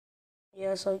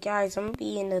Yeah, so guys, I'm gonna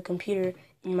be in my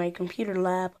computer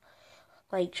lab,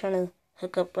 like trying to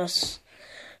hook up a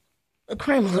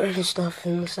crime alert and stuff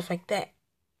like that.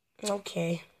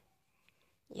 Okay.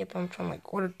 Yep, I'm trying to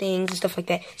like order things and stuff like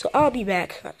that. So I'll be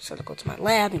back. I just have to go to my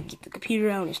lab and get the computer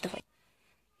out and stuff like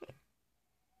that.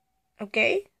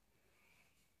 Okay.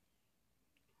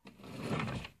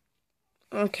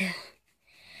 Okay.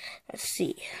 Let's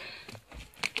see.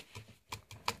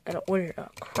 Gotta order a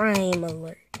crime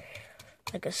alert.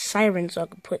 Like a siren, so I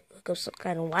can hook up some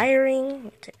kind of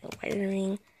wiring. Let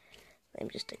me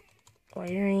just take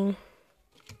wiring.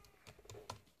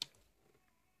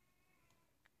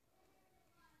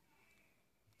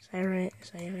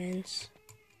 Sirens.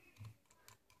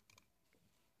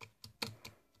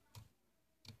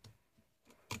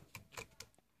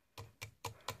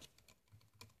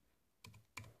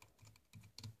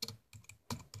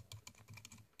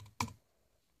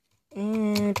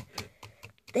 And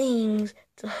things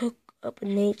to hook up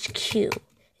an HQ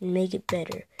and make it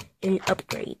better and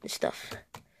upgrade and stuff.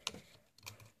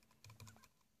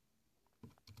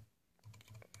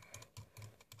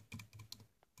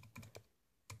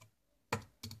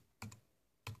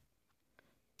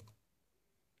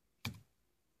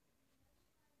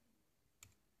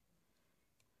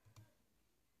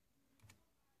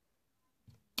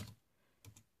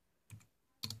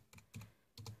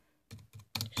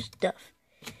 Stuff.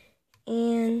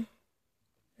 And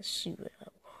let's see what I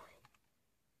want.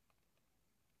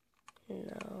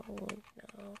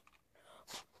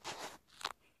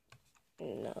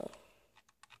 No.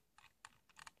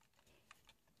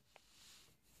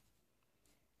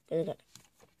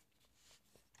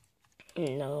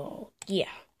 No. Yeah.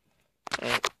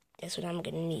 That's what I'm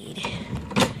gonna need.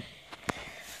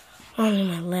 I'm in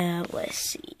my lab. Let's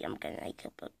see. I'm gonna like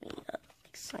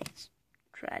science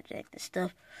project and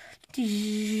stuff.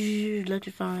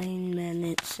 Electrifying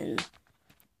magnets and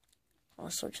all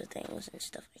sorts of things and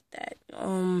stuff like that.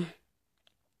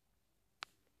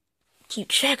 Keep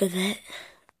track of that.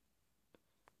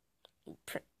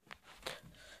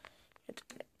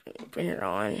 Bring it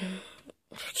on.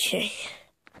 Okay.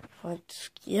 Let's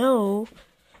go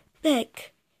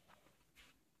back.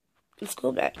 Let's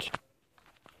go back.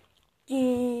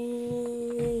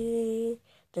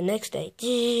 The next day.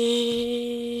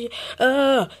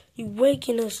 You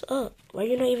waking us up. Why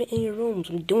you're not even in your rooms?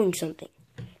 I'm doing something.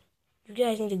 You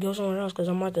guys need to go somewhere else because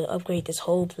I'm about to upgrade this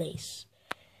whole place.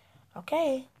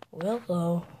 Okay, we'll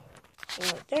go.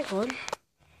 Third one.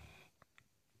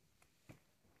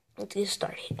 Let's get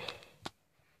started.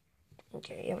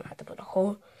 Okay, I'm gonna have to put a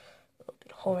little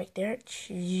bit of hole right there.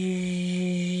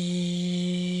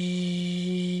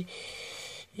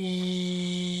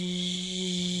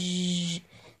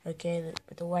 Okay,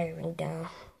 put the wiring down.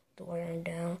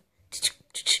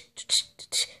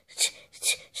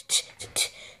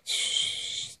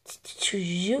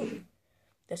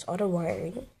 That's all the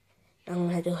wiring. I'm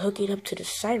gonna have to hook it up to the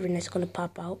siren that's gonna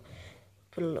pop out.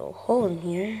 Put a little hole in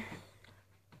here.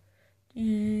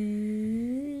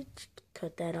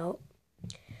 Cut that out.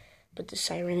 Put the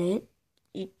siren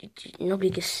in.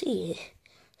 Nobody can see it.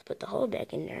 Let's put the hole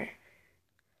back in there.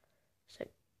 It's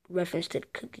like reference to the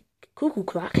cuckoo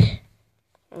clock.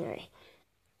 Alright.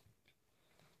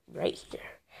 Right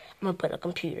here. I'm gonna put a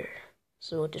computer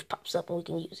so it just pops up and we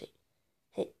can use it.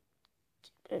 Hit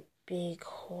a big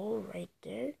hole right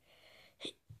there.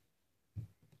 Hit.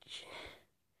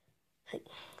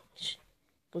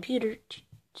 Computer.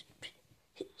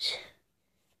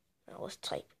 Now let's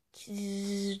type.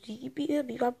 Beep,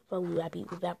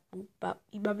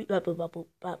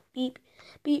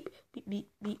 beep,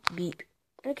 beep, beep.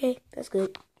 Okay, that's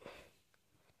good.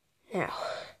 Now,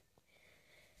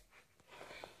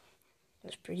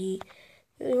 that's pretty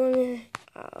good.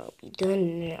 I'll be done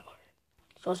in an hour.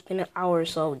 So it's been an hour or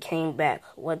so. We came back.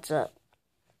 What's up?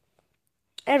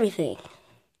 Everything.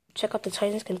 Check out the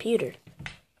Titan's computer.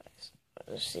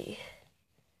 Let's see.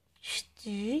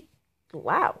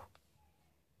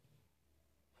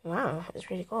 Wow, that's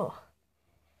pretty cool.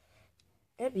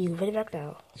 That'd be right back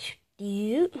now.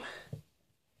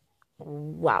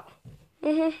 Wow.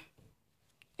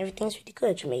 Everything's pretty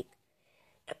good to make.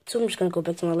 So I'm just gonna go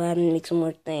back to my lab and make some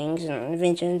more things and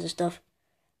inventions and stuff.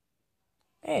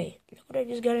 Hey, look what I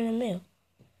just got in the mail.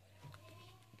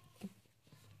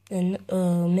 And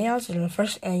mails are the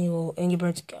first annual Angry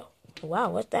Birds Go.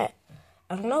 Wow, what's that?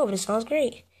 I don't know, but it sounds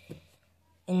great.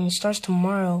 And it starts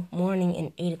tomorrow morning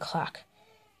at 8 o'clock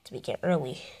to make it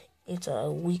early. It's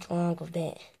a week-long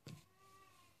event.